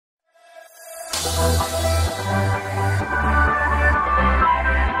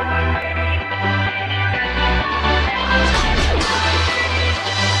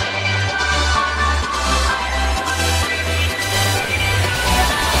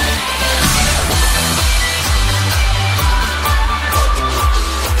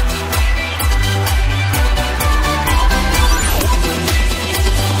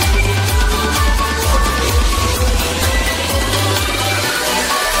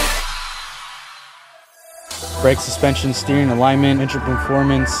Brake, suspension, steering, alignment, engine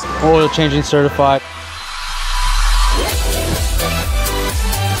performance, oil changing certified.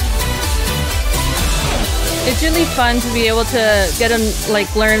 It's really fun to be able to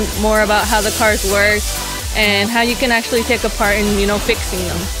learn more about how the cars work and how you can actually take apart and fixing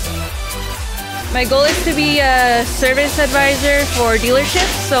them. My goal is to be a service advisor for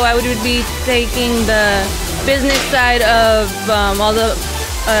dealerships, so I would be taking the business side of all the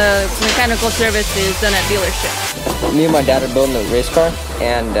mechanical services done at dealerships. Me and my dad are building a race car,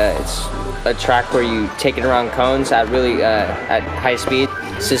 and it's a track where you take it around cones at at high speed.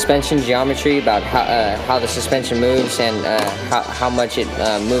 Suspension geometry, about how the suspension moves and how much it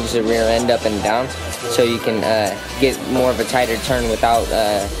moves the rear end up and down, so you can get more of a tighter turn without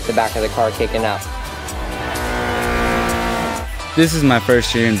the back of the car kicking out. This is my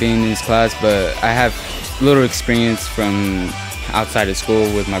first year in being in this class, but I have little experience from outside of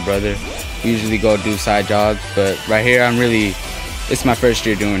school with my brother. We usually go do side jobs, but right here it's my first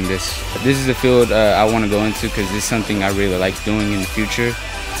year doing this. This is a field I want to go into because it's something I really like doing in the future.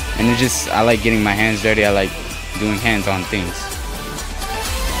 And I like getting my hands dirty. I like doing hands-on things.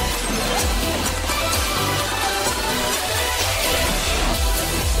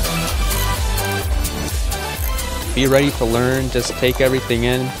 Be ready to learn, just take everything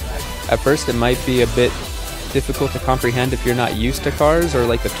in. At first it might be a bit difficult to comprehend if you're not used to cars or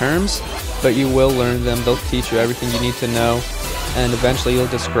like the terms, but you will learn them. They'll teach you everything you need to know, and eventually you'll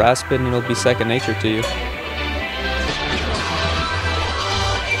just grasp it and it'll be second nature to you.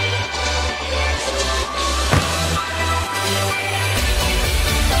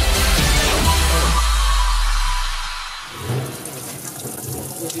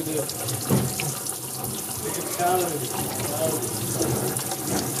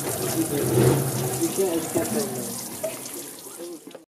 You can't